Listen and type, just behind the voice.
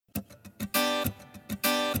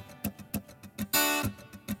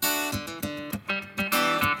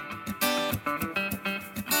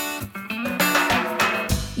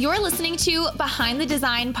You're listening to Behind the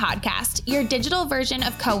Design podcast, your digital version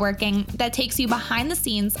of co-working that takes you behind the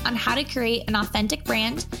scenes on how to create an authentic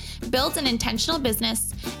brand, build an intentional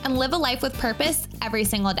business, and live a life with purpose every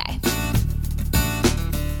single day.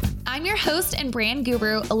 I'm your host and brand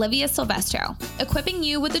guru, Olivia Silvestro, equipping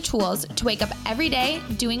you with the tools to wake up every day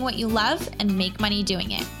doing what you love and make money doing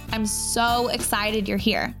it. I'm so excited you're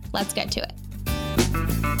here. Let's get to it.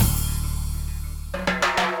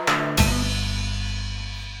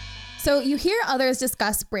 So you hear others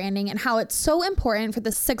discuss branding and how it's so important for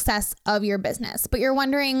the success of your business, but you're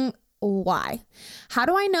wondering why? How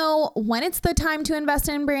do I know when it's the time to invest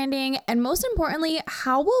in branding? And most importantly,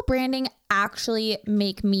 how will branding actually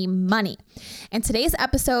make me money? In today's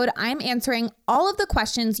episode, I'm answering all of the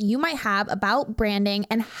questions you might have about branding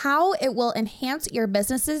and how it will enhance your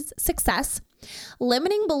business's success,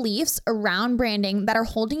 limiting beliefs around branding that are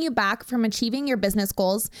holding you back from achieving your business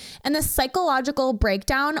goals, and the psychological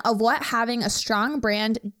breakdown of what having a strong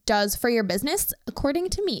brand does for your business, according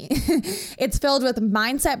to me. It's filled with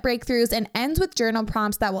mindset breakthroughs and ends with journal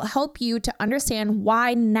prompts that will help you to understand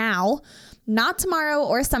why now, not tomorrow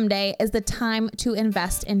or someday, is the time to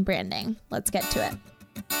invest in branding. Let's get to it.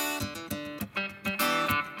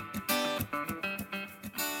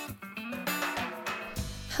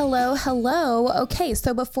 Hello. Okay,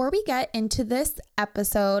 so before we get into this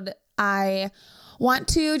episode, I want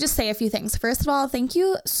to just say a few things. First of all, thank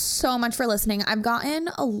you so much for listening. I've gotten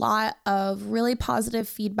a lot of really positive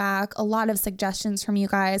feedback, a lot of suggestions from you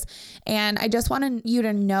guys, and I just wanted you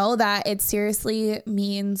to know that it seriously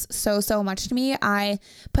means so much to me. I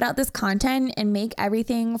put out this content and make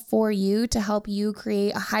everything for you to help you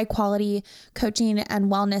create a high quality coaching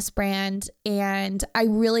and wellness brand, and I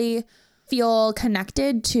really feel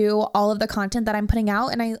connected to all of the content that I'm putting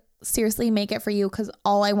out, and I seriously make it for you because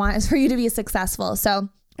all I want is for you to be successful. So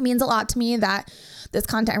it means a lot to me that this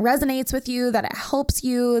content resonates with you, that it helps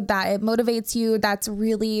you, that it motivates you. That's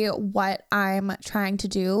really what I'm trying to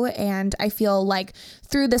do. And I feel like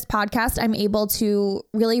through this podcast, I'm able to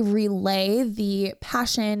really relay the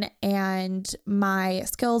passion and my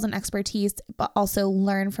skills and expertise, but also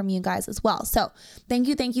learn from you guys as well. So thank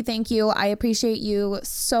you. I appreciate you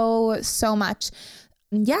so much.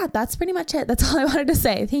 Yeah, that's pretty much it. That's all I wanted to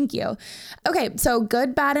say. Thank you. Okay, so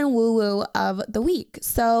good, bad, and woo-woo of the week.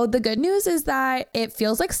 So the good news is that it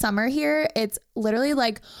feels like summer here. It's literally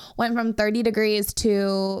like went from 30 degrees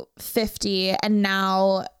to 50, and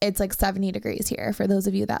now it's like 70 degrees here for those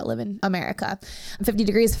of you that live in America. 50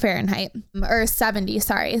 degrees Fahrenheit, or 70,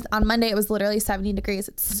 sorry. On Monday, it was literally 70 degrees.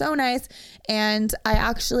 It's so nice. And I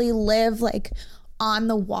actually live like on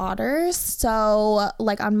the water. So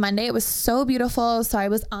like on Monday, it was so beautiful. So I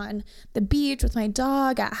was on the beach with my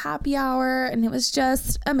dog at happy hour, and it was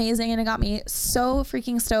just amazing. And it got me so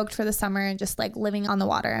freaking stoked for the summer and just like living on the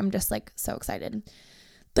water. I'm just like so excited.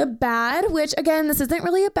 The bad, which again, this isn't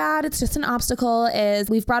really a bad, it's just an obstacle, is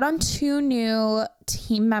we've brought on 2 new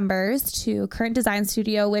team members to Current Design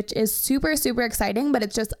Studio, which is super exciting, but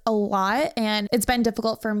it's just a lot. And it's been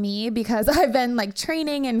difficult for me because I've been like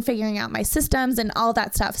training and figuring out my systems and all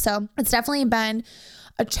that stuff. So it's definitely been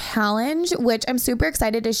a challenge, which I'm super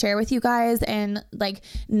excited to share with you guys and like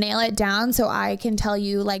nail it down so I can tell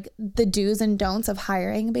you like the do's and don'ts of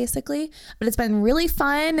hiring basically. But it's been really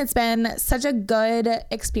fun. It's been such a good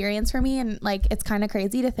experience for me, and like it's kind of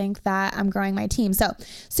crazy to think that I'm growing my team. So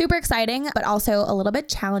super exciting, but also a little bit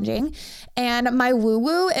challenging. And my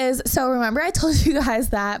woo-woo is, so remember I told you guys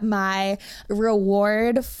that my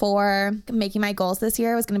reward for making my goals this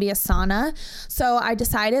year was going to be a sauna. So I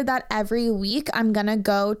decided that every week I'm going to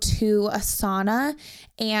go to a sauna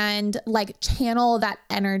and like channel that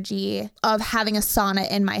energy of having a sauna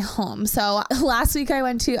in my home. So last week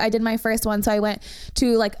I did my first one. So I went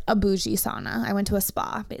to like a bougie sauna. I went to a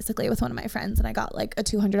spa basically with one of my friends, and I got like a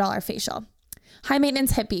 $200 facial. High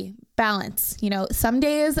maintenance hippie, balance. You know, some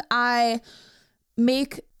days I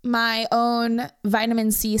make my own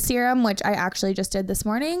vitamin C serum, which I actually just did this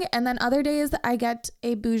morning. And then other days I get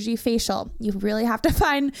a bougie facial. You really have to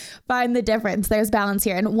find the difference. There's balance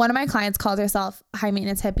here. And one of my clients calls herself high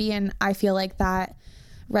maintenance hippie, and I feel like that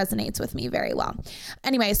resonates with me very well.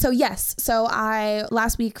 Anyway, so yes. So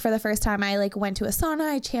last week for the first time, I like went to a sauna,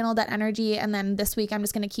 I channeled that energy. And then this week I'm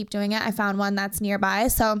just going to keep doing it. I found one that's nearby.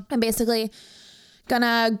 So I'm basically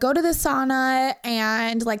gonna go to the sauna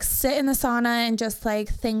and like sit in the sauna and just like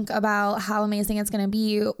think about how amazing it's gonna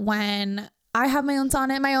be when I have my own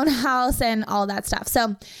sauna in my own house and all that stuff.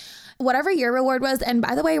 So whatever your reward was. And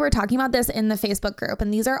by the way, we're talking about this in the Facebook group.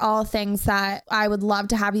 And these are all things that I would love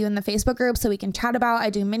to have you in the Facebook group so we can chat about. I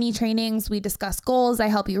do mini trainings. We discuss goals. I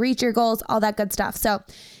help you reach your goals, all that good stuff. So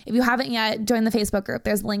if you haven't yet, join the Facebook group.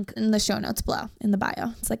 There's a link in the show notes below in the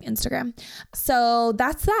bio. It's like Instagram. So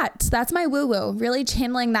that's that. That's my woo-woo, really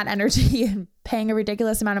channeling that energy and paying a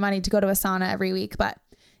ridiculous amount of money to go to a sauna every week, but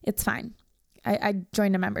it's fine. I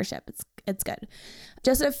joined a membership. It's good.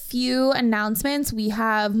 Just a few announcements. We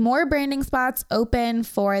have more branding spots open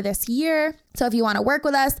for this year. So if you want to work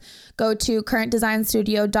with us, go to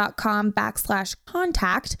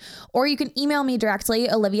currentdesignstudio.com/contact, or you can email me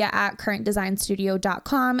directly,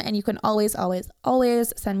 olivia@currentdesignstudio.com. And you can always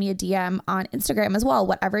send me a DM on Instagram as well,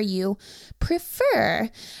 whatever you prefer.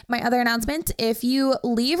 My other announcement, if you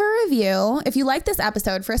leave a review, if you like this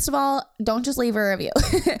episode, first of all, don't just leave a review.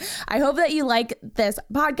 I hope that you like this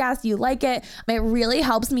podcast, you like it. It really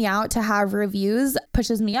helps me out to have reviews,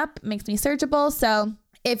 pushes me up, makes me searchable. So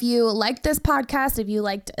if you liked this podcast, if you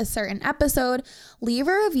liked a certain episode, leave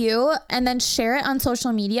a review and then share it on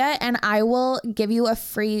social media, and I will give you a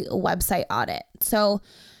free website audit. So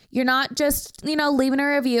you're not just, leaving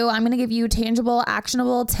a review. I'm going to give you tangible,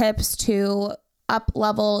 actionable tips to up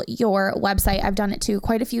level your website. I've done it to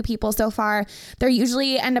quite a few people so far. They're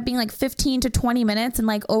usually end up being like 15 to 20 minutes and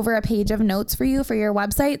like over a page of notes for you for your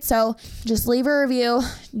website. So just leave a review,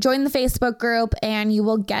 join the Facebook group, and you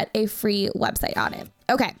will get a free website audit.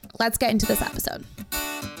 Okay, let's get into this episode.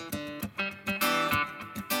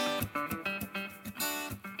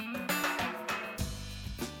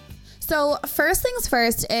 So first things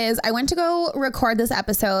first is I went to go record this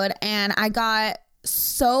episode and I got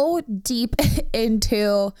so deep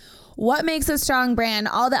into what makes a strong brand,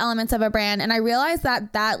 all the elements of a brand. And I realized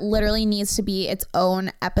that literally needs to be its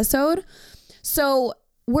own episode. So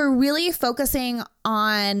we're really focusing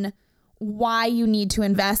on why you need to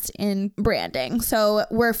invest in branding. So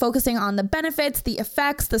we're focusing on the benefits, the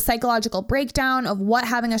effects, the psychological breakdown of what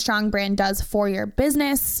having a strong brand does for your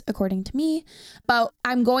business, according to me. But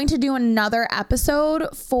I'm going to do another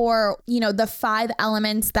episode for, the 5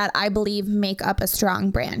 elements that I believe make up a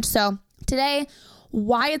strong brand. So today,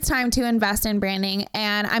 why it's time to invest in branding.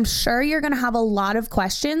 And I'm sure you're going to have a lot of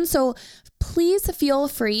questions. So please feel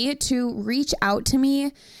free to reach out to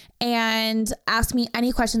me and ask me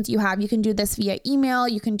any questions you have. You can do this via email.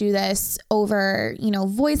 You can do this over,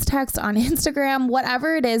 voice text on Instagram,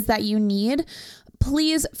 whatever it is that you need.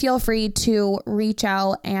 Please feel free to reach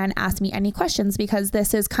out and ask me any questions because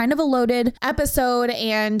this is kind of a loaded episode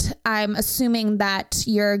and I'm assuming that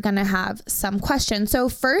you're going to have some questions. So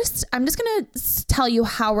first, I'm just going to tell you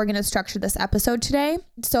how we're going to structure this episode today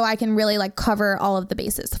so I can really cover all of the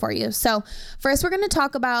bases for you. So first, we're going to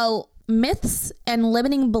talk about myths and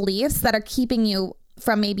limiting beliefs that are keeping you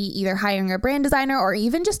from maybe either hiring a brand designer or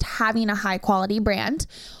even just having a high quality brand.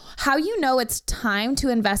 How you know it's time to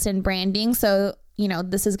invest in branding. So,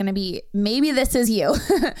 this is going to be, maybe this is you.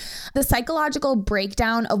 The psychological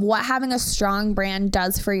breakdown of what having a strong brand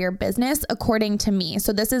does for your business, according to me.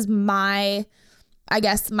 So this is my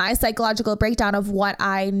psychological breakdown of what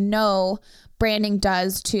I know branding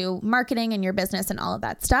does to marketing and your business and all of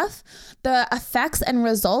that stuff, the effects and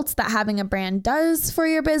results that having a brand does for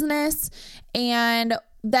your business. And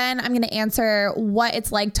then I'm going to answer what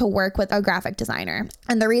it's like to work with a graphic designer.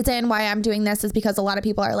 And the reason why I'm doing this is because a lot of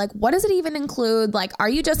people are like, what does it even include? Are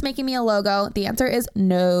you just making me a logo? The answer is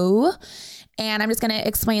no. And I'm just going to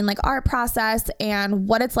explain our process and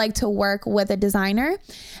what it's like to work with a designer.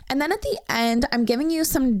 And then at the end, I'm giving you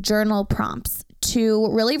some journal prompts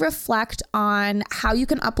to really reflect on how you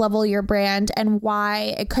can up-level your brand and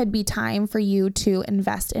why it could be time for you to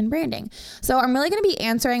invest in branding. So I'm really going to be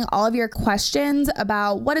answering all of your questions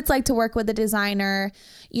about what it's like to work with a designer,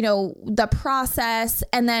 the process,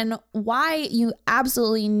 and then why you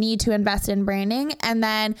absolutely need to invest in branding, and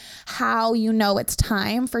then how it's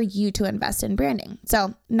time for you to invest in branding.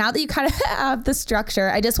 So now that you kind of have the structure,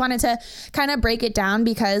 I just wanted to kind of break it down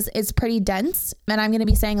because it's pretty dense and I'm going to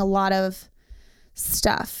be saying a lot of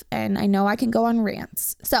stuff and I know I can go on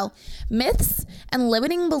rants. So myths and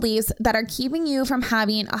limiting beliefs that are keeping you from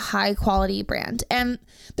having a high quality brand. And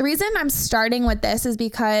the reason I'm starting with this is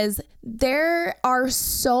because there are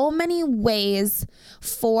so many ways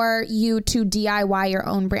for you to DIY your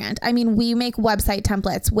own brand. I mean, we make website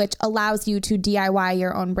templates, which allows you to DIY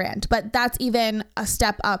your own brand, but that's even a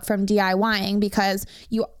step up from DIYing because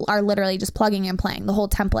you are literally just plugging and playing. The whole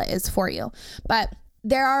template is for you. But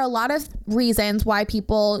there are a lot of reasons why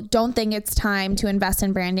people don't think it's time to invest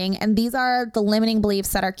in branding. And these are the limiting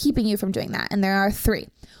beliefs that are keeping you from doing that. And there are 3.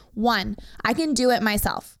 1, I can do it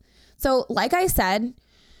myself. So like I said,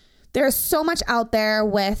 there's so much out there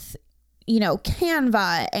with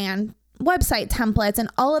Canva and website templates and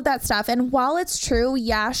all of that stuff. And while it's true,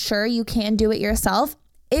 yeah, sure, you can do it yourself.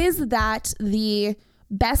 Is that the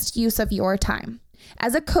best use of your time?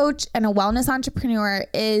 As a coach and a wellness entrepreneur,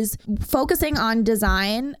 is focusing on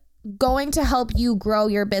design going to help you grow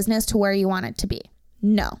your business to where you want it to be?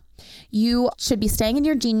 No. You should be staying in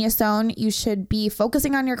your genius zone. You should be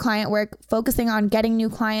focusing on your client work, focusing on getting new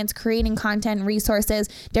clients, creating content, resources,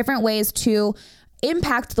 different ways to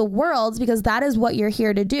impact the world, because that is what you're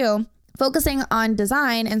here to do. Focusing on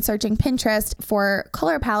design and searching Pinterest for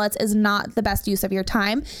color palettes is not the best use of your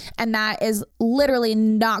time. And that is literally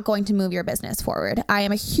not going to move your business forward. I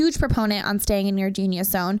am a huge proponent on staying in your genius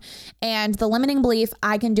zone. And the limiting belief,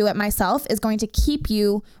 I can do it myself, is going to keep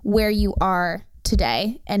you where you are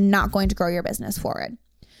today and not going to grow your business forward.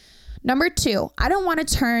 Number 2, I don't want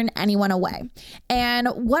to turn anyone away. And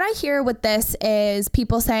what I hear with this is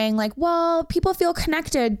people saying like, well, people feel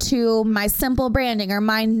connected to my simple branding or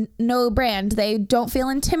my no brand. They don't feel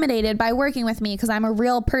intimidated by working with me because I'm a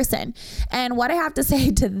real person. And what I have to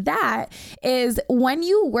say to that is, when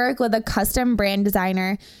you work with a custom brand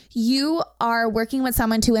designer, you are working with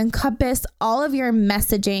someone to encompass all of your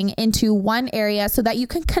messaging into one area so that you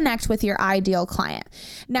can connect with your ideal client.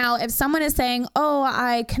 Now, if someone is saying, oh,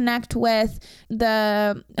 I connect with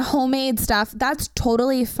the homemade stuff, that's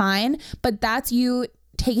totally fine. But that's you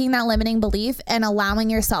taking that limiting belief and allowing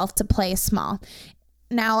yourself to play small.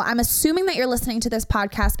 Now, I'm assuming that you're listening to this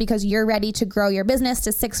podcast because you're ready to grow your business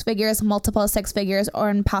to 6 figures, multiple 6 figures,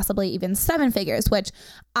 or possibly even 7 figures, which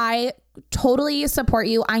I totally support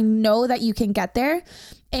you. I know that you can get there.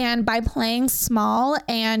 And by playing small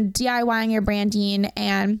and DIYing your branding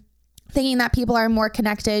and thinking that people are more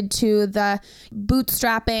connected to the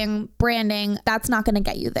bootstrapping branding, that's not going to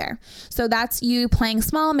get you there. So that's you playing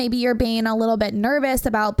small. Maybe you're being a little bit nervous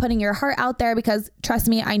about putting your heart out there, because trust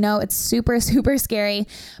me, I know it's super, super scary.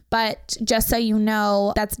 But just so you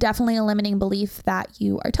know, that's definitely a limiting belief that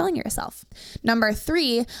you are telling yourself. Number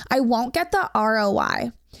 3, I won't get the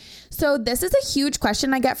ROI. So this is a huge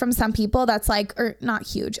question I get from some people that's like, or not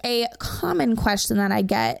huge, a common question that I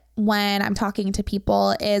get when I'm talking to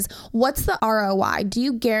people is, what's the ROI? Do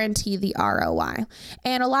you guarantee the ROI?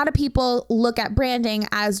 And a lot of people look at branding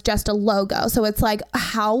as just a logo. So it's like,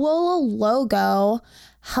 how will a logo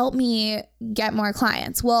help me get more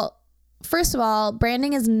clients? Well, first of all,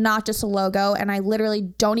 branding is not just a logo. And I literally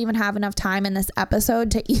don't even have enough time in this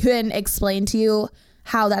episode to even explain to you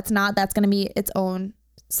how that's going to be its own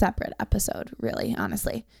separate episode, really,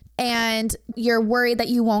 honestly. And you're worried that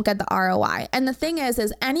you won't get the ROI. And the thing is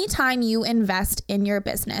anytime you invest in your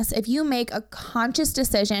business, if you make a conscious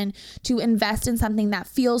decision to invest in something that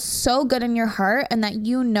feels so good in your heart and that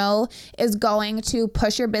you know is going to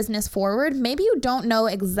push your business forward, maybe you don't know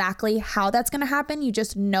exactly how that's going to happen. You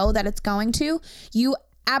just know that it's going to. You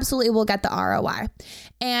absolutely will get the ROI.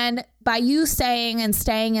 And by you saying and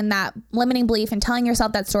staying in that limiting belief and telling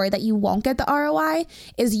yourself that story that you won't get the ROI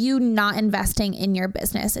is you not investing in your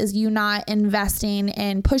business, is you not investing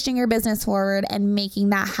in pushing your business forward and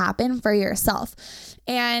making that happen for yourself.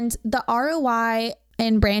 And the ROI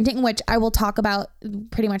in branding, which I will talk about,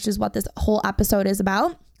 pretty much is what this whole episode is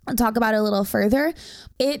about. I'll talk about it a little further.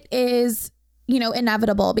 It is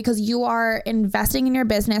inevitable, because you are investing in your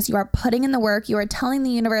business. You are putting in the work. You are telling the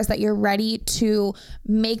universe that you're ready to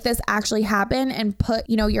make this actually happen and put,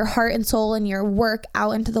 your heart and soul and your work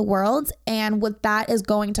out into the world. And with that is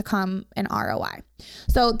going to come an ROI.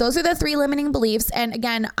 So those are the 3 limiting beliefs. And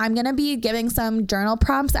again, I'm going to be giving some journal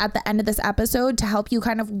prompts at the end of this episode to help you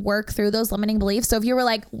kind of work through those limiting beliefs. So if you were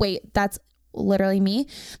like, wait, that's literally me,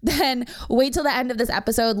 then wait till the end of this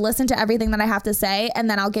episode, listen to everything that I have to say, and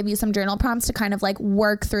then I'll give you some journal prompts to kind of like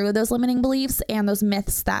work through those limiting beliefs and those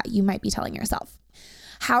myths that you might be telling yourself.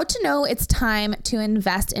 How to know it's time to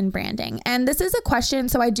invest in branding. And this is a question.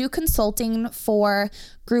 So I do consulting for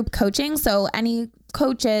group coaching. So any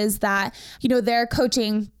coaches that, they're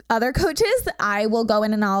coaching other coaches, I will go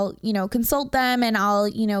in and I'll, consult them, and I'll,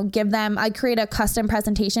 I create a custom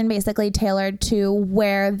presentation basically tailored to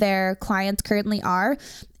where their clients currently are.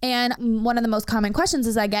 And one of the most common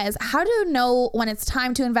questions I get is, how to know when it's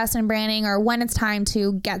time to invest in branding or when it's time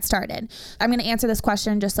to get started? I'm going to answer this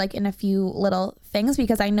question just like in a few little things,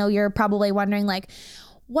 because I know you're probably wondering like,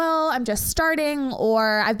 well, I'm just starting,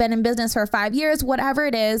 or I've been in business for 5 years, whatever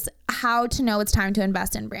it is, how to know it's time to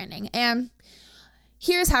invest in branding. And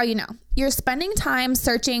here's how you know. You're spending time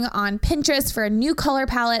searching on Pinterest for a new color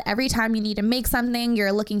palette every time you need to make something.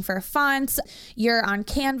 You're looking for fonts, you're on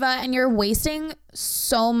Canva, and you're wasting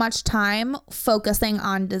so much time focusing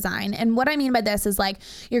on design. And what I mean by this is like,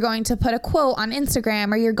 you're going to put a quote on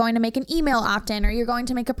Instagram, or you're going to make an email opt-in, or you're going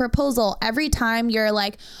to make a proposal. Every time you're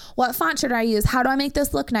like, what font should I use? How do I make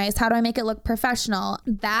this look nice? How do I make it look professional?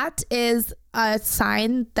 That is a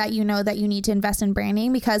sign that you know that you need to invest in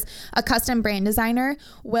branding, because a custom brand designer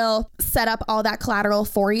will set up all that collateral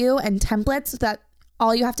for you and templates so that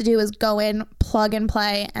all you have to do is go in, plug and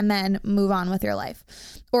play, and then move on with your life.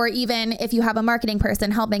 Or even if you have a marketing person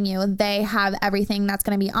helping you, they have everything that's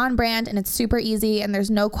going to be on brand, and it's super easy, and there's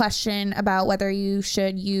no question about whether you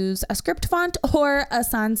should use a script font or a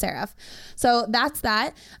sans serif. So that's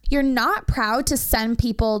that. You're not proud to send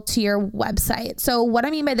people to your website. So what I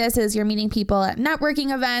mean by this is you're meeting people at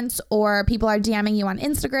networking events, or people are DMing you on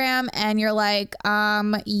Instagram, and you're like,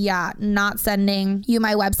 yeah, not sending you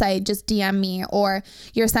my website, just DM me. Or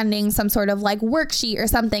you're sending some sort of like worksheet or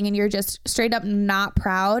something, and you're just straight up not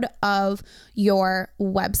proud of your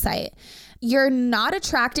website. You're not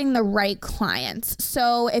attracting the right clients.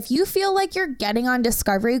 So if you feel like you're getting on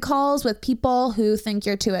discovery calls with people who think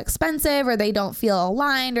you're too expensive, or they don't feel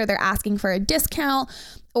aligned, or they're asking for a discount,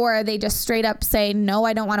 or they just straight up say, no,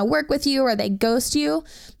 I don't want to work with you, or they ghost you,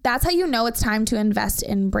 that's how you know it's time to invest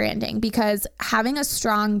in branding, because having a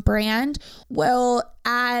strong brand will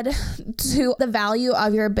add to the value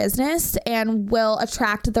of your business and will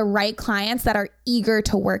attract the right clients that are eager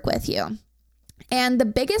to work with you. And the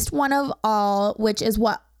biggest one of all, which is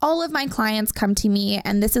what all of my clients come to me,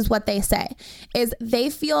 and this is what they say, is they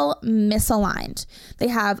feel misaligned. They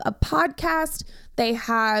have a podcast, they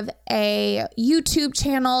have a YouTube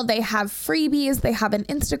channel, they have freebies, they have an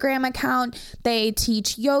Instagram account, they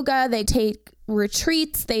teach yoga, they take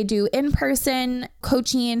retreats, they do in-person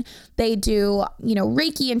coaching, they do,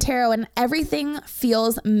 Reiki and tarot, and everything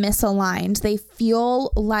feels misaligned. They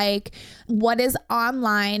feel like what is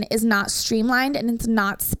online is not streamlined, and it's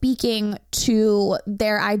not speaking to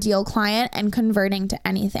their ideal client and converting to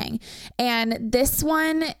anything. And this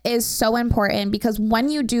one is so important, because when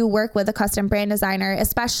you do work with a custom brand designer,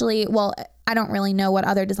 especially, I don't really know what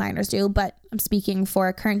other designers do, but I'm speaking for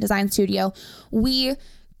a Current Design Studio, we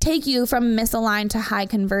take you from misaligned to high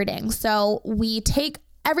converting. So we take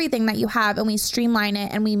everything that you have and we streamline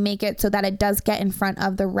it, and we make it so that it does get in front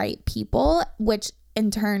of the right people, which in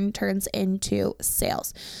turn turns into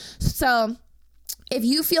sales. So if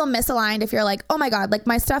you feel misaligned, if you're like, oh my God, like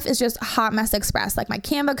my stuff is just a hot mess express, like my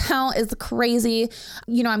Canva account is crazy,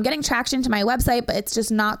 I'm getting traction to my website, but it's just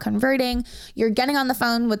not converting, you're getting on the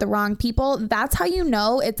phone with the wrong people, that's how you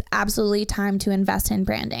know it's absolutely time to invest in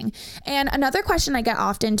branding. And another question I get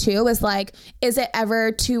often too is like, is it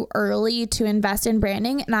ever too early to invest in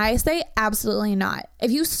branding? And I say absolutely not.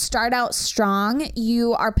 If you start out strong,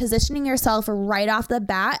 you are positioning yourself right off the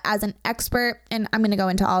bat as an expert, and I'm going to go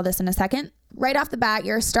into all this in a second. Right off the bat,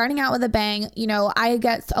 you're starting out with a bang. I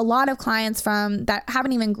get a lot of clients from that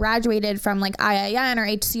haven't even graduated from like IIN or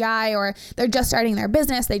HCI, or they're just starting their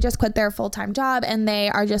business. They just quit their full-time job, and they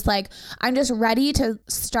are just like, I'm just ready to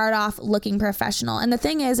start off looking professional. And the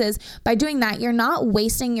thing is by doing that, you're not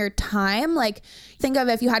wasting your time. Like, think of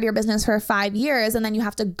if you had your business for 5 years and then you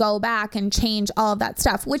have to go back and change all of that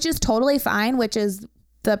stuff, which is totally fine, which is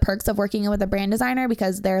the perks of working with a brand designer,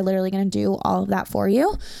 because they're literally going to do all of that for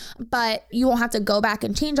you. But you won't have to go back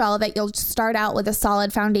and change all of it. You'll start out with a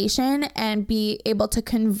solid foundation and be able to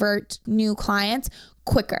convert new clients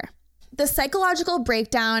quicker. The psychological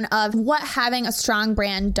breakdown of what having a strong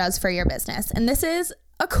brand does for your business. And this is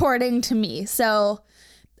according to me. So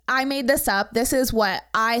I made this up. This is what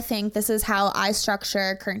I think. This is how I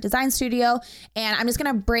structure Current Design Studio. And I'm just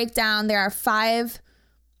going to break down. There are 5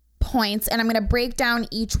 points, and I'm going to break down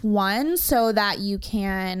each one so that you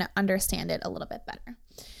can understand it a little bit better.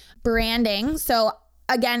 Branding. So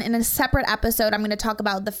again, in a separate episode, I'm going to talk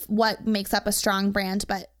about what makes up a strong brand.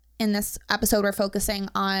 But in this episode, we're focusing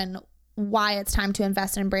on why it's time to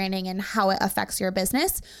invest in branding and how it affects your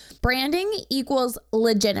business. Branding equals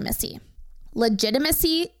legitimacy.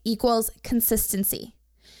 Legitimacy equals consistency.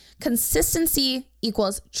 Consistency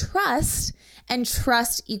equals trust, and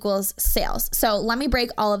trust equals sales. So let me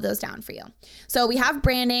break all of those down for you. So we have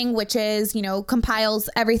branding, which is, compiles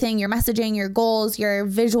everything, your messaging, your goals, your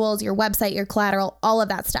visuals, your website, your collateral, all of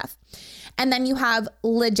that stuff. And then you have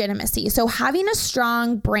legitimacy. So having a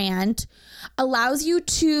strong brand allows you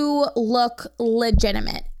to look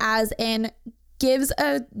legitimate, as in gives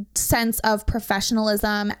a sense of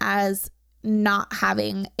professionalism as not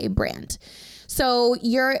having a brand. So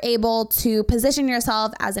you're able to position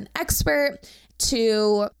yourself as an expert,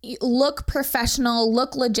 to look professional,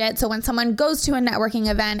 look legit. So when someone goes to a networking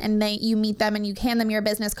event and you meet them and you hand them your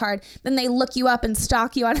business card, then they look you up and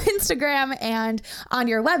stalk you on Instagram and on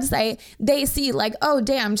your website. They see like, oh,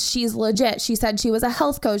 damn, she's legit. She said she was a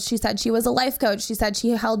health coach. She said she was a life coach. She said she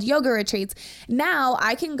held yoga retreats. Now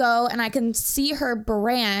I can go and I can see her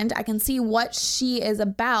brand. I can see what she is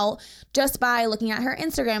about just by looking at her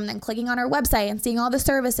Instagram and then clicking on her website and seeing all the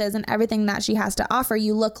services and everything that she has to offer.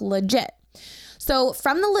 You look legit. So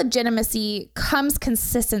from the legitimacy comes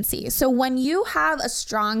consistency. So when you have a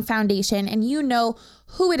strong foundation and you know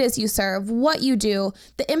who it is you serve, what you do,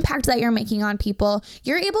 the impact that you're making on people,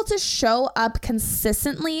 you're able to show up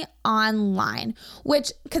consistently online,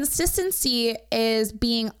 which consistency is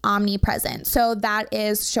being omnipresent. So that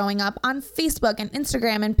is showing up on Facebook and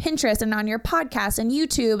Instagram and Pinterest and on your podcast and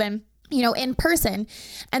YouTube and, in person.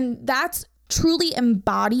 And that's truly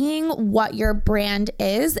embodying what your brand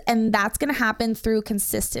is. And that's going to happen through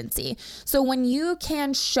consistency. So when you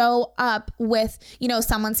can show up with,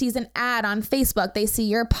 someone sees an ad on Facebook, they see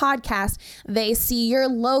your podcast, they see your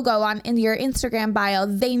logo in your Instagram bio,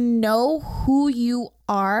 they know who you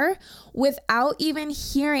are without even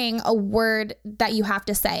hearing a word that you have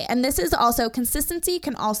to say. And this is also, consistency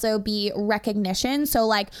can also be recognition. So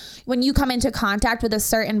like when you come into contact with a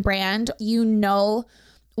certain brand, you know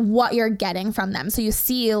what you're getting from them. So you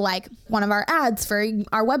see like one of our ads for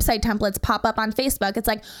our website templates pop up on Facebook. It's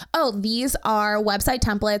like, oh, these are website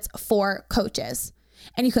templates for coaches.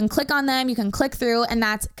 And you can click on them, you can click through, and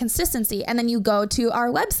that's consistency. And then you go to our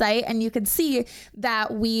website and you can see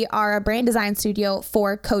that we are a brand design studio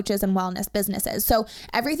for coaches and wellness businesses. So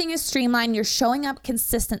everything is streamlined. You're showing up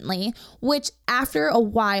consistently, which after a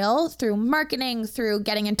while, through marketing, through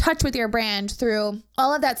getting in touch with your brand, through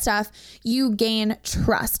all of that stuff, you gain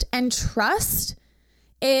trust. And trust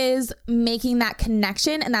is making that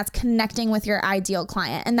connection, and that's connecting with your ideal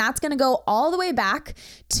client. And that's going to go all the way back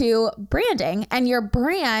to branding, and your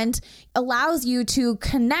brand allows you to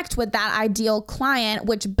connect with that ideal client,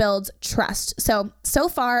 which builds trust. So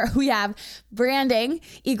far we have branding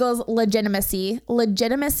equals legitimacy,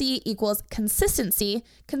 legitimacy equals consistency,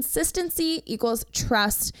 consistency equals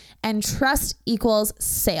trust, and trust equals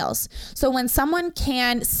sales. So when someone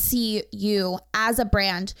can see you as a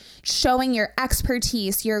brand, showing your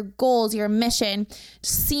expertise, your goals, your mission,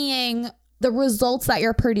 seeing the results that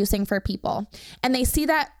you're producing for people, and they see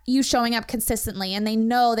that you showing up consistently, and they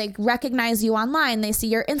recognize you online, they see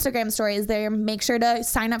your Instagram stories, they make sure to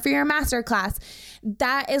sign up for your masterclass,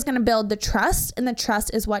 that is going to build the trust, and the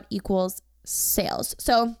trust is what equals sales.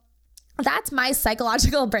 So that's my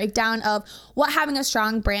psychological breakdown of what having a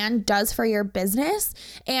strong brand does for your business.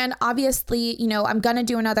 And obviously, I'm going to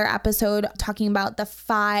do another episode talking about the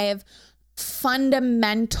 5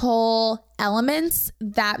 fundamental elements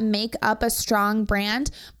that make up a strong brand,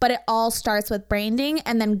 but it all starts with branding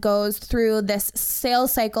and then goes through this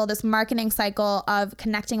sales cycle, this marketing cycle of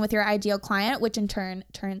connecting with your ideal client, which in turn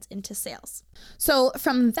turns into sales. So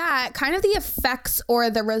from that, kind of the effects or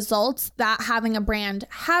the results that having a brand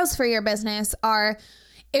has for your business are,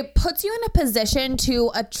 it puts you in a position to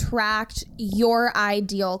attract your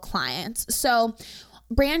ideal clients. So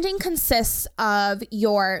branding consists of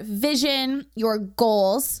your vision, your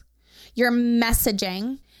goals, your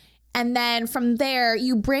messaging, and then from there,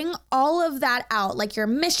 you bring all of that out, like your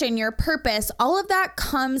mission, your purpose, all of that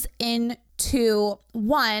comes into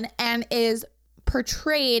one and is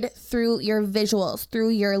portrayed through your visuals, through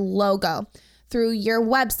your logo, through your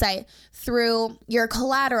website, through your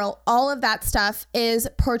collateral. All of that stuff is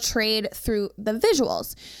portrayed through the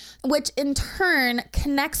visuals, which in turn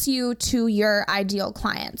connects you to your ideal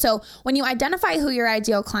client. So when you identify who your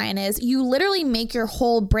ideal client is, you literally make your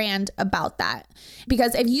whole brand about that.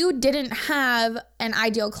 Because if you didn't have an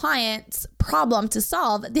ideal client's problem to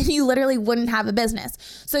solve, then you literally wouldn't have a business.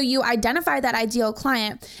 So you identify that ideal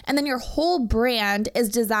client, and then your whole brand is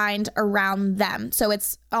designed around them. So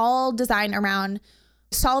it's all designed around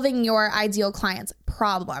solving your ideal client's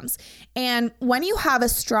problems. And when you have a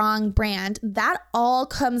strong brand, that all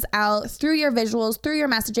comes out through your visuals, through your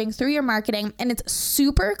messaging, through your marketing, and it's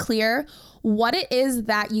super clear what it is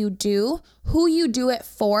that you do, who you do it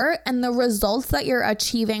for, and the results that you're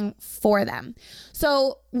achieving for them.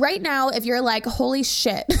 So right now, if you're like, holy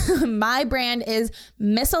shit, my brand is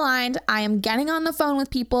misaligned. I am getting on the phone with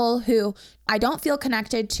people who I don't feel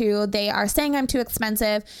connected to. They are saying I'm too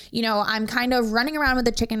expensive. I'm kind of running around with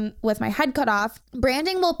a chicken with my head cut off.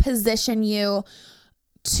 Branding will position you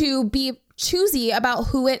to be choosy about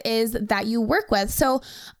who it is that you work with. So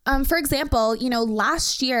For example,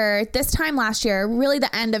 this time last year, really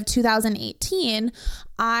the end of 2018,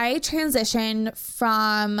 I transitioned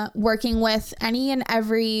from working with any and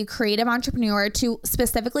every creative entrepreneur to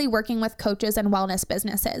specifically working with coaches and wellness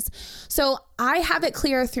businesses. So I have it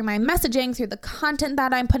clear through my messaging, through the content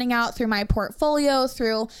that I'm putting out, through my portfolio,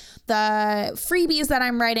 through the freebies that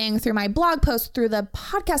I'm writing, through my blog posts, through the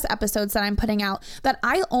podcast episodes that I'm putting out, that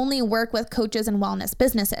I only work with coaches and wellness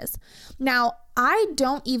businesses. Now, I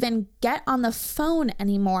don't even get on the phone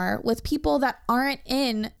anymore with people that aren't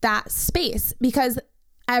in that space, because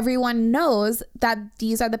everyone knows that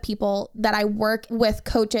these are the people that I work with,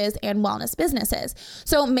 coaches and wellness businesses.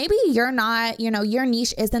 So maybe you're not, your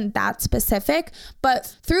niche isn't that specific,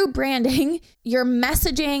 but through branding, your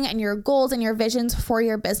messaging and your goals and your visions for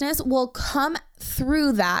your business will come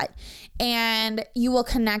through that, and you will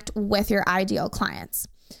connect with your ideal clients.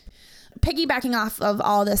 Piggybacking off of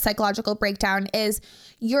all this psychological breakdown is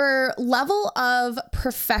your level of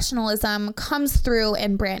professionalism comes through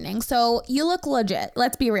in branding. So you look legit.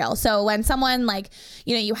 Let's be real. So when someone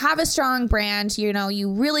you have a strong brand,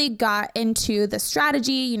 you really got into the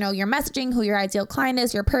strategy, your messaging, who your ideal client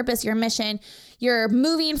is, your purpose, your mission, you're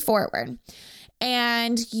moving forward.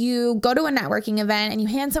 And you go to a networking event and you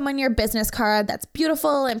hand someone your business card that's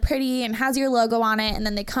beautiful and pretty and has your logo on it. And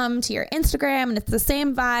then they come to your Instagram and it's the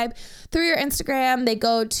same vibe. Through your Instagram, they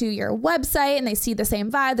go to your website and they see the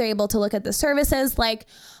same vibe. They're able to look at the services.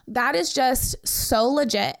 That is just so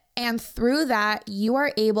legit. And through that, you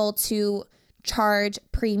are able to charge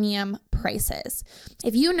premium prices.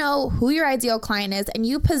 If you know who your ideal client is and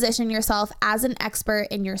you position yourself as an expert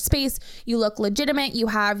in your space, you look legitimate, you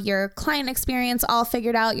have your client experience all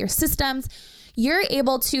figured out, your systems, you're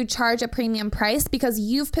able to charge a premium price because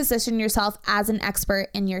you've positioned yourself as an expert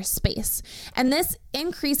in your space. And this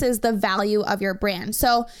increases the value of your brand.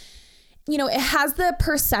 So it has the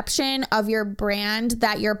perception of your brand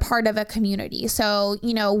that you're part of a community. So,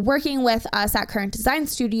 working with us at Current Design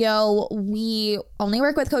Studio, we only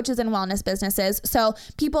work with coaches and wellness businesses. So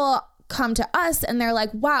people come to us and they're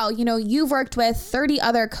like, wow, you've worked with 30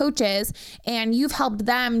 other coaches and you've helped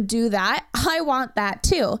them do that. I want that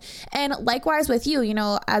too. And likewise with you,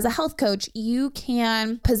 as a health coach, you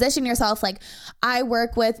can position yourself I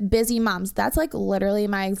work with busy moms. That's literally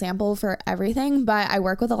my example for everything, but I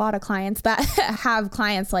work with a lot of clients that have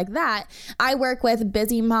clients like that. I work with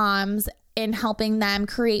busy moms in helping them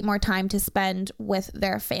create more time to spend with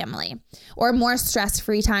their family, or more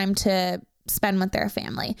stress-free time to spend with their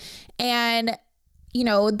family. And,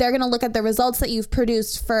 they're going to look at the results that you've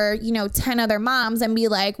produced for, 10 other moms and be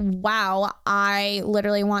like, wow, I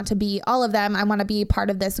literally want to be all of them. I want to be part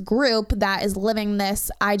of this group that is living this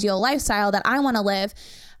ideal lifestyle that I want to live.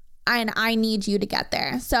 And I need you to get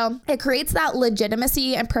there. So it creates that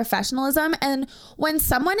legitimacy and professionalism. And when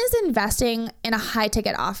someone is investing in a high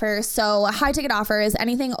ticket offer, so a high ticket offer is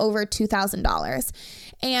anything over $2,000.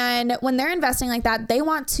 And when they're investing like that, they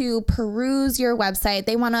want to peruse your website.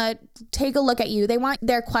 They want to take a look at you. They want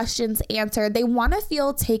their questions answered. They want to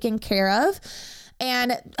feel taken care of.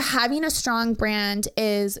 And having a strong brand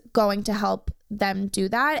is going to help them do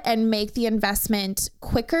that and make the investment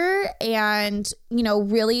quicker and,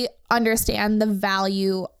 really understand the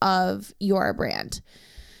value of your brand.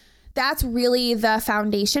 That's really the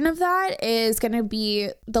foundation of that, is going to be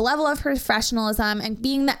the level of professionalism and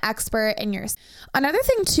being the expert in yours. Another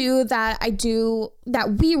thing too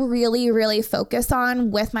that we really, really focus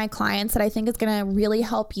on with my clients that I think is going to really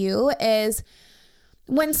help you is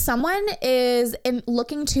when someone is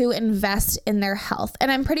looking to invest in their health,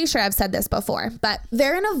 and I'm pretty sure I've said this before, but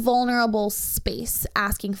they're in a vulnerable space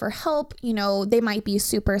asking for help. They might be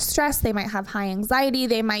super stressed. They might have high anxiety.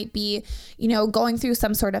 They might be, going through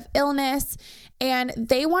some sort of illness, and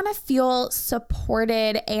they want to feel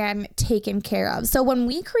supported and taken care of. So when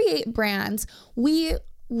we create brands, we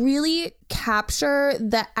really capture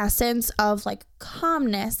the essence of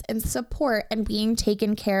calmness and support and being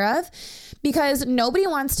taken care of, because nobody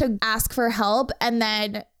wants to ask for help and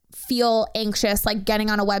then feel anxious, getting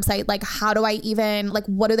on a website, how do I even,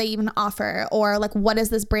 what do they even offer? Or what does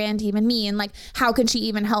this brand even mean? How can she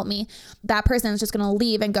even help me? That person is just going to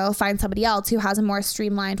leave and go find somebody else who has a more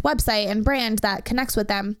streamlined website and brand that connects with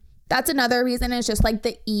them. That's another reason, is just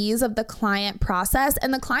the ease of the client process.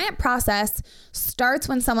 And the client process starts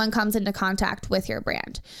when someone comes into contact with your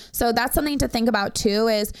brand. So that's something to think about too,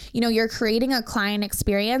 is, you're creating a client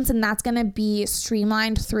experience, and that's going to be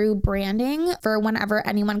streamlined through branding. For whenever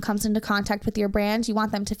anyone comes into contact with your brand, you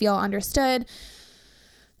want them to feel understood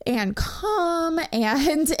and calm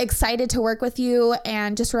and excited to work with you,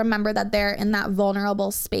 and just remember that they're in that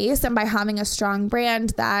vulnerable space. And by having a strong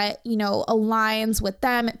brand that, you know, aligns with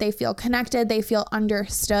them, they feel connected, they feel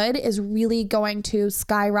understood, is really going to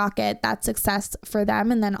skyrocket that success for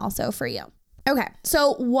them and then also for you. Okay,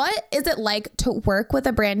 so what is it like to work with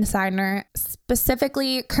a brand designer,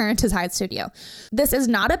 specifically Current Design Studio? This is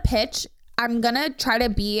not a pitch. I'm going to try to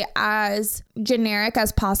be as generic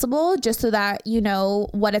as possible just so that you know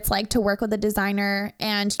what it's like to work with a designer.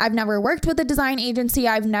 And I've never worked with a design agency.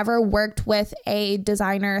 I've never worked with a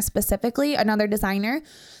designer specifically, another designer.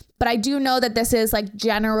 But I do know that this is like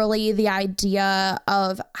generally the idea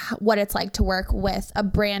of what it's like to work with a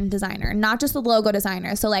brand designer, not just a logo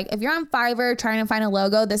designer. So like if you're on Fiverr trying to find a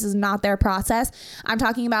logo, this is not their process. I'm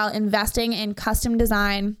talking about investing in custom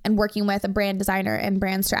design and working with a brand designer and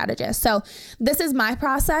brand strategist. So this is my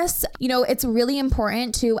process. You know, it's really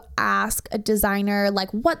important to ask a designer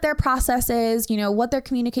like what their process is, you know, what their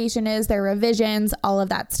communication is, their revisions, all of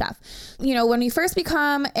that stuff. You know, when we first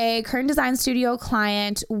become a Current Design Studio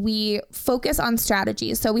client, we focus on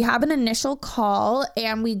strategy. So we have an initial call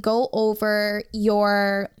and we go over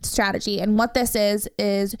your strategy. And what this is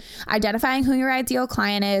identifying who your ideal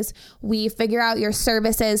client is. We figure out your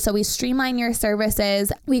services. So we streamline your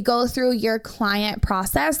services. We go through your client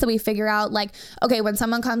process. So we figure out like, okay, when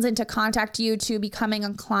someone comes in to contact you to becoming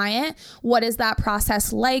a client, what is that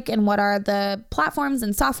process like? And what are the platforms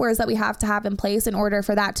and softwares that we have to have in place in order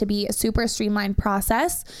for that to be a super streamlined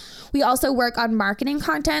process? We also work on marketing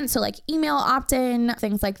content. So like email opt-in,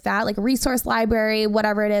 things like that, like resource library,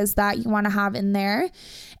 whatever it is that you want to have in there.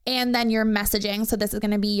 And then your messaging. So this is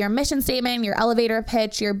going to be your mission statement, your elevator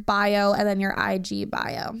pitch, your bio, and then your IG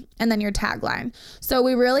bio, and then your tagline. So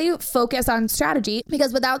we really focus on strategy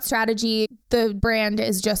because without strategy, the brand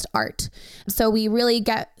is just art. So we really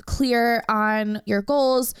get clear on your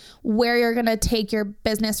goals, where you're going to take your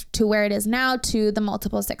business to where it is now to the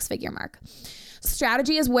multiple six-figure mark.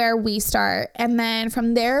 Strategy is where we start. And then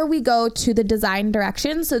from there, we go to the design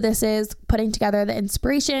direction. So this is putting together the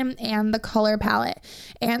inspiration and the color palette.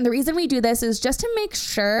 And the reason we do this is just to make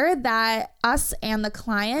sure that us and the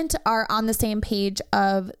client are on the same page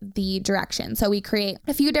of the direction. So we create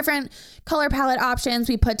a few different color palette options.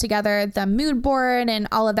 We put together the mood board and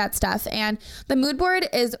all of that stuff. And the mood board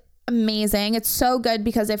is amazing. It's so good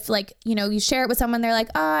because if like, you know, you share it with someone, they're like,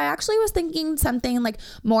 oh, I actually was thinking something like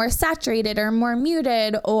more saturated or more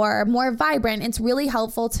muted or more vibrant. It's really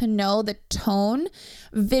helpful to know the tone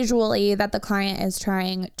visually that the client is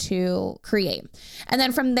trying to create. And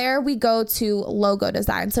then from there, we go to logo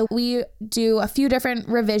design. So we do a few different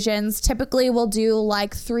revisions. Typically, we'll do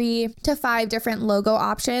like 3 to 5 different logo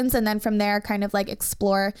options. And then from there, kind of like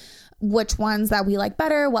explore which ones that we like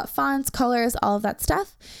better, what fonts, colors, all of that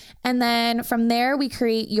stuff. And then from there, we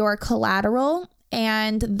create your collateral.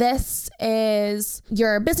 And this is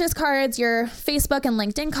your business cards, your Facebook and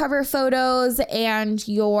LinkedIn cover photos, and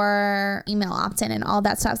your email opt-in and all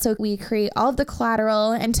that stuff. So we create all of the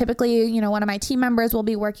collateral, and typically, you know, one of my team members will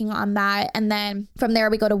be working on that. And then from there,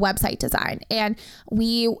 we go to website design. And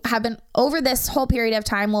we have been, over this whole period of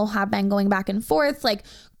time, we'll have been going back and forth, like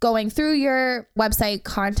going through your website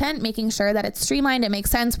content, making sure that it's streamlined, it makes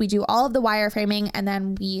sense. We do all of the wireframing and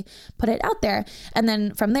then we put it out there. And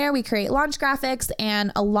then from there, we create launch graphics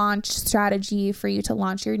and a launch strategy for you to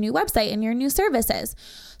launch your new website and your new services.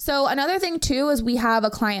 So another thing too is we have a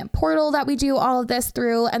client portal that we do all of this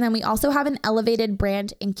through. And then we also have an elevated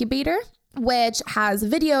brand incubator, which has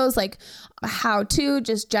videos like how to,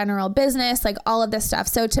 just general business, like all of this stuff.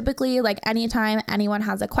 So typically, like anytime anyone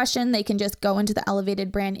has a question, they can just go into the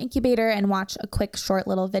Elevated Brand Incubator and watch a quick short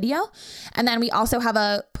little video. And then we also have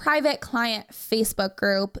a private client Facebook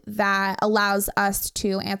group that allows us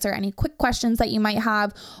to answer any quick questions that you might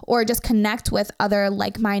have or just connect with other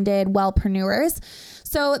like-minded wellpreneurs.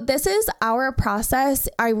 So this is our process.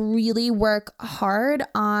 I really work hard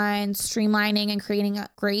on streamlining and creating a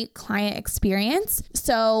great client experience.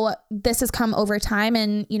 So this has come over time,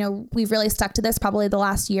 and, you know, we've really stuck to this probably the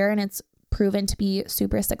last year, and it's proven to be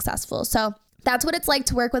super successful. So that's what it's like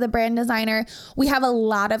to work with a brand designer. We have a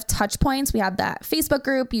lot of touch points. We have that Facebook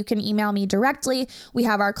group. You can email me directly. We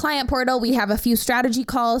have our client portal. We have a few strategy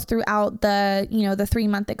calls throughout the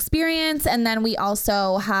 3-month experience. And then we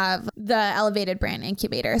also have the Elevated Brand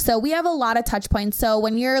Incubator. So we have a lot of touch points. So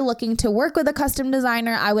when you're looking to work with a custom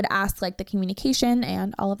designer, I would ask like the communication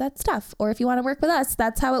and all of that stuff. Or if you want to work with us,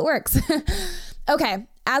 that's how it works. Okay.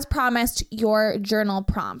 As promised, your journal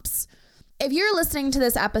prompts. If you're listening to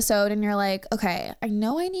this episode and you're like, okay, I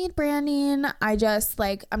know I need branding.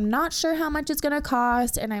 I'm not sure how much it's going to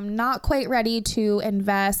cost and I'm not quite ready to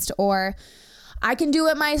invest, or I can do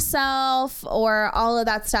it myself or all of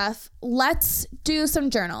that stuff. Let's do some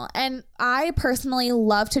journal. And I personally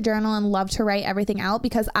love to journal and love to write everything out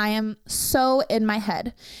because I am so in my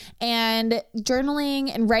head. And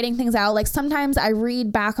journaling and writing things out, like sometimes I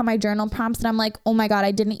read back on my journal prompts and I'm like, oh my God,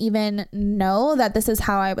 I didn't even know that this is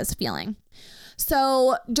how I was feeling.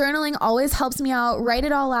 So journaling always helps me out, write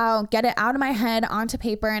it all out, get it out of my head onto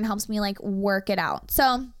paper, and helps me like work it out.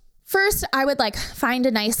 So first, I would like find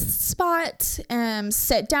a nice spot,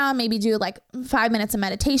 sit down, maybe do like 5 minutes of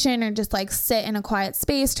meditation or just like sit in a quiet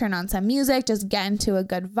space, turn on some music, just get into a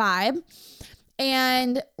good vibe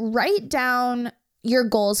and write down your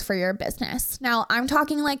goals for your business. Now, I'm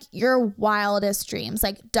talking like your wildest dreams.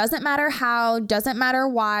 Like, doesn't matter how, doesn't matter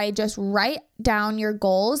why, just write down your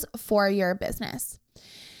goals for your business.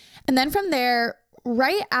 And then from there,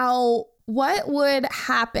 write out what would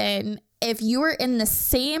happen if you were in the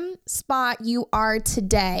same spot you are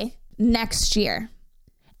today next year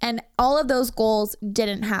and all of those goals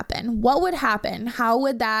didn't happen. What would happen? How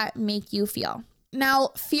would that make you feel? Now,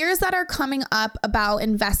 fears that are coming up about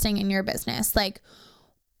investing in your business, like,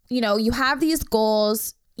 you know, you have these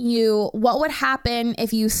goals, what would happen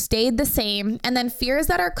if you stayed the same? And then fears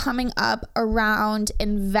that are coming up around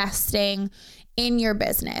investing in your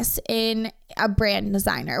business, in a brand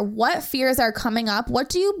designer. What fears are coming up? What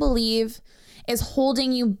do you believe is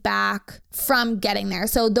holding you back from getting there?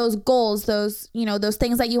 So those goals, those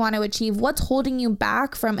things that you want to achieve, what's holding you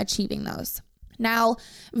back from achieving those? Now,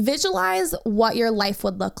 visualize what your life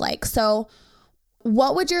would look like. So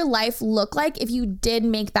what would your life look like if you did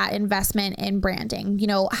make that investment in branding? You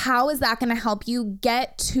know, how is that going to help you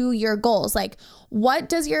get to your goals? Like, what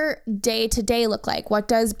does your day-to-day look like? What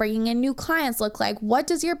does bringing in new clients look like? What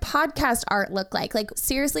does your podcast art look like? Like,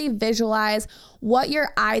 seriously visualize what your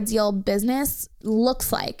ideal business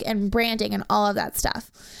looks like and branding and all of that stuff.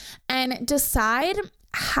 And decide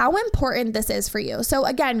how important this is for you. So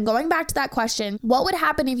again, going back to that question, what would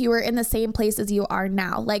happen if you were in the same place as you are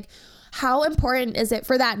now? Like, how important is it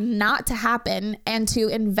for that not to happen and to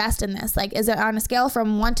invest in this? Like, is it on a scale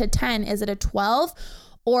from 1 to 10? Is it a 12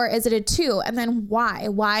 or is it a 2? And then why?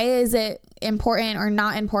 Why is it important or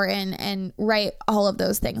not important? And write all of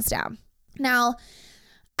those things down. Now,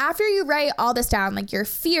 after you write all this down, like your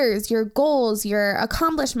fears, your goals, your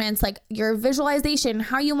accomplishments, like your visualization,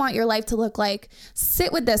 how you want your life to look like,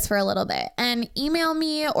 sit with this for a little bit and email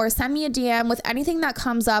me or send me a DM with anything that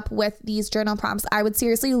comes up with these journal prompts. I would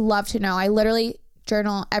seriously love to know. I literally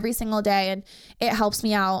journal every single day and it helps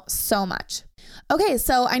me out so much. Okay,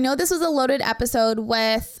 so I know this was a loaded episode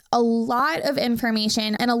with a lot of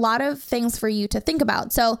information and a lot of things for you to think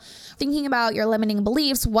about. So thinking about your limiting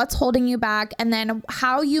beliefs, what's holding you back, and then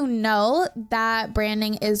how you know that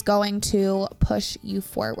branding is going to push you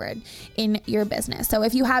forward in your business. So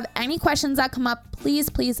if you have any questions that come up, please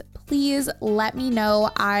let me know.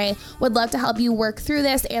 I would love to help you work through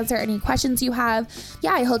this, answer any questions you have.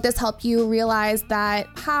 Yeah, I hope this helped you realize that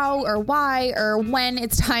how or why or when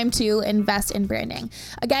it's time to invest in branding.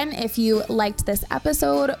 Again, if you liked this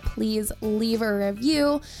episode, please leave a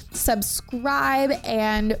review, subscribe,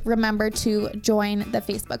 and remember to join the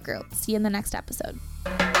Facebook group. See you in the next episode.